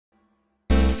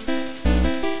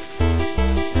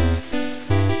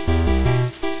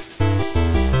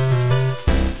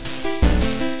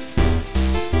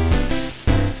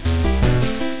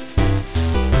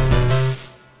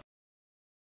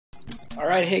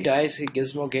Alright, hey guys,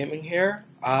 Gizmo Gaming here.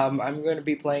 I'm going to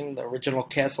be playing the original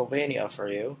Castlevania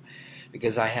for you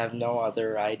because I have no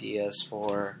other ideas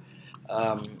for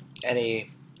any,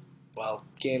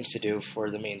 games to do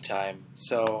for the meantime.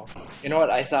 So, you know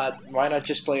what, I thought, why not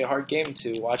just play a hard game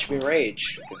to watch me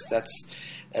rage? Because that's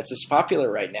as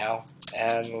popular right now.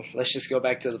 And let's just go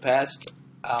back to the past.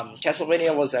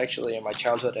 Castlevania was actually in my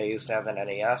childhood. I used to have an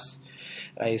NES.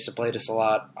 And I used to play this a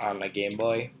lot on my Game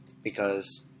Boy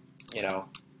because, you know,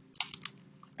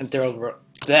 in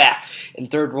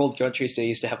third world countries they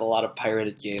used to have a lot of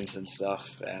pirated games and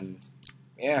stuff, and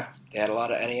yeah, they had a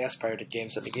lot of NES pirated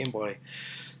games on the Game Boy.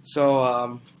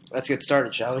 So let's get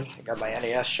started, shall we? I got my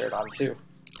NES shirt on too.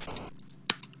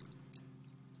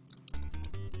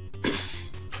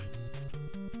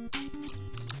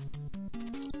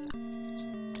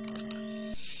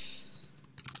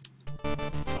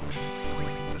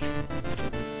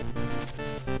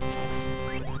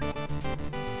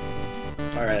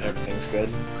 Alright, everything's good.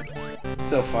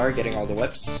 So far, getting all the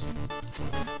whips.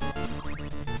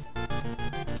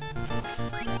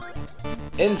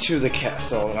 Into the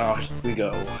castle, now we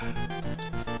go.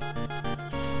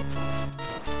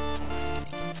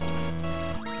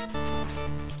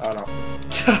 Oh no.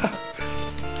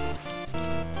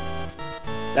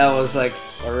 That was like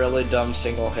a really dumb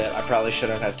single hit I probably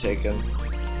shouldn't have taken.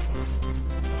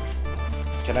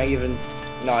 Can I even...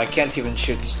 No, I can't even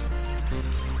shoot...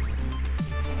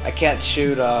 I can't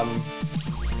shoot,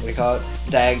 what do you call it,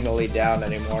 diagonally down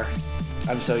anymore.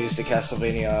 I'm so used to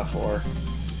Castlevania 4.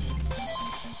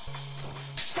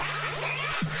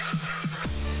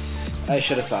 I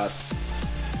should have thought.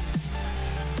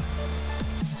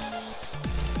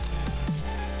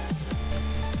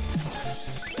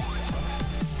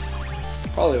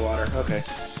 Holy water, okay.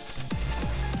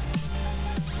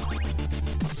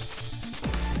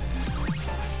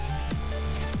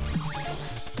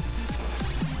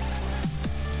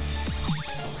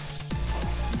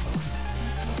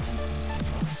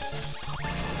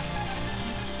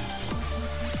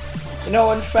 You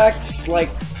know, in fact, like,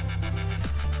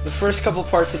 the first couple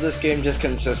parts of this game just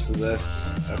consist of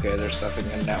this. Okay, there's nothing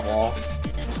in that wall.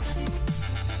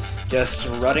 Just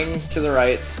running to the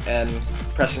right and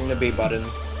pressing the B button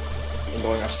and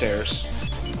going upstairs.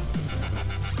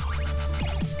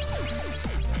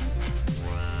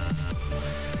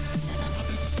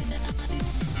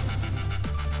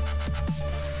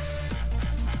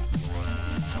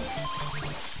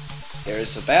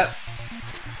 There's a bat.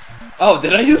 Oh,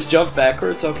 did I just jump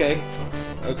backwards? Okay.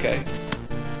 Okay.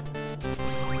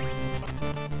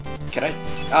 Can I?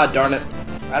 Ah, darn it.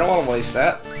 I don't want to waste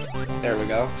that. There we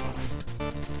go.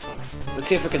 Let's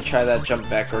see if we can try that jump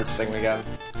backwards thing again.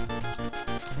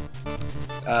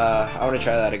 I want to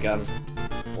try that again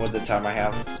with the time I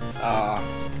have.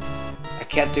 I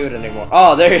can't do it anymore.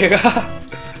 Oh, there you go.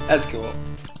 That's cool.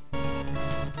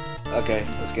 Okay,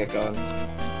 let's get going.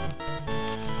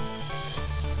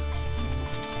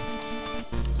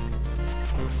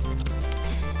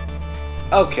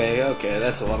 Okay,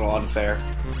 that's a little unfair.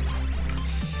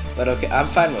 But okay, I'm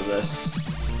fine with this.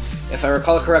 If I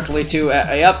recall correctly too,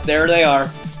 yep, there they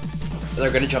are. They're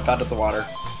gonna jump out of the water.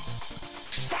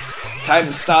 Time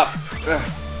to stop.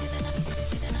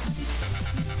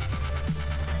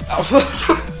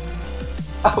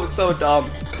 I was so dumb.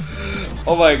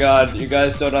 Oh my god, you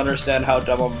guys don't understand how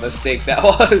dumb of a mistake that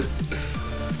was.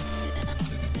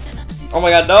 Oh my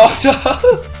god, no!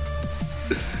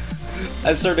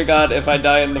 I swear to god, if I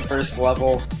die in the first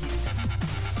level...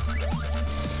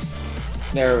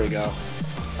 There we go.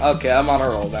 Okay, I'm on a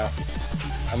roll now.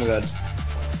 I'm good.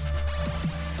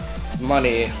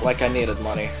 Money, like I needed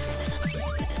money.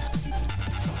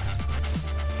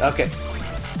 Okay.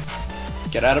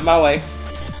 Get out of my way.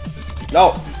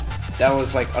 No! That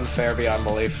was like unfair beyond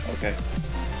belief. Okay.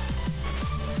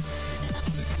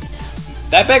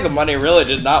 That bag of money really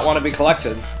did not want to be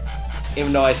collected.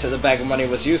 Even though I said the bag of money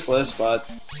was useless, but...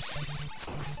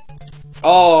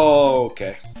 Oh,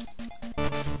 okay.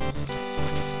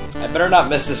 I better not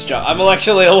miss this jump. I'm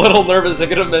actually a little nervous I'm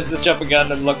gonna miss this jump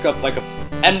again and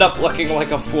end up looking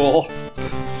like a fool.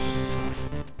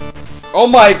 Oh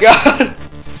my god!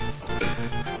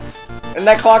 And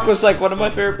that clock was like one of my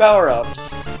favorite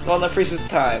power-ups. The one that freezes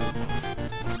time.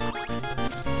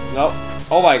 Nope.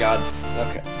 Oh my god.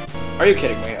 Okay. Are you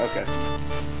kidding me? Okay.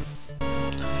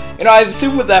 You know, I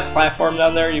assume with that platform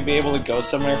down there, you'd be able to go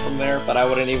somewhere from there, but I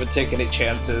wouldn't even take any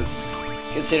chances,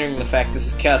 considering the fact this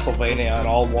is Castlevania and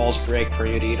all walls break for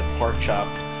you to eat a pork chop.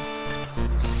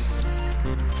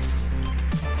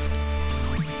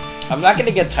 I'm not gonna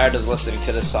get tired of listening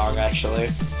to this song, actually.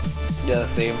 The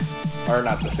theme. Or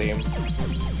not the theme.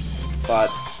 But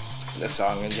the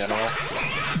song in general.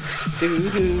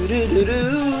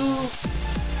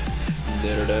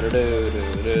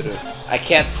 I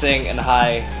can't sing in a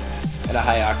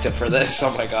high octave for this.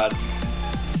 Oh my god.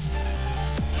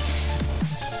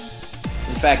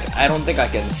 In fact, I don't think I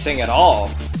can sing at all.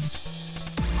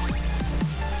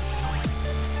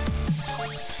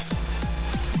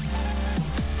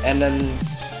 And then...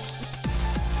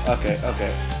 Okay.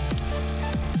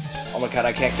 Oh my god,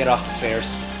 I can't get off the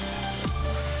stairs.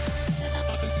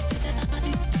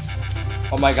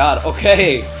 Oh my god,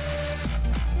 okay!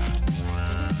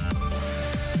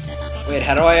 Wait,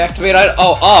 how do I activate it?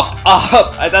 Oh, up!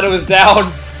 I thought it was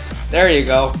down! There you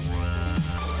go.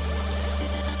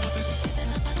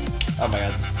 Oh my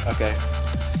god, okay.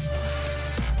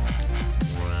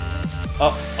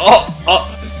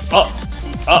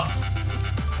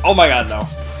 Oh my god, no.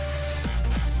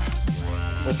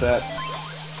 What's that?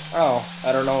 Oh,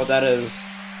 I don't know what that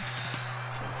is.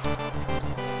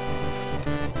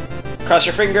 Cross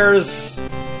your fingers,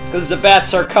 because the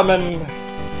bats are coming.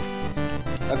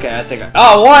 Okay, I think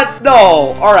oh, what?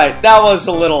 No! Alright, that was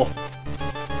a little...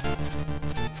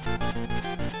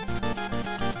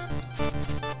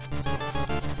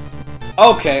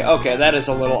 Okay, that is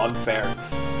a little unfair.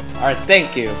 Alright,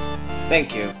 thank you.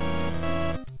 Thank you.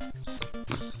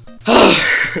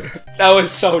 That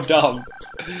was so dumb.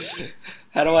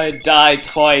 How do I die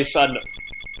twice on...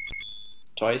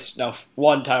 Twice? No,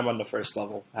 one time on the first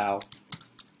level. How?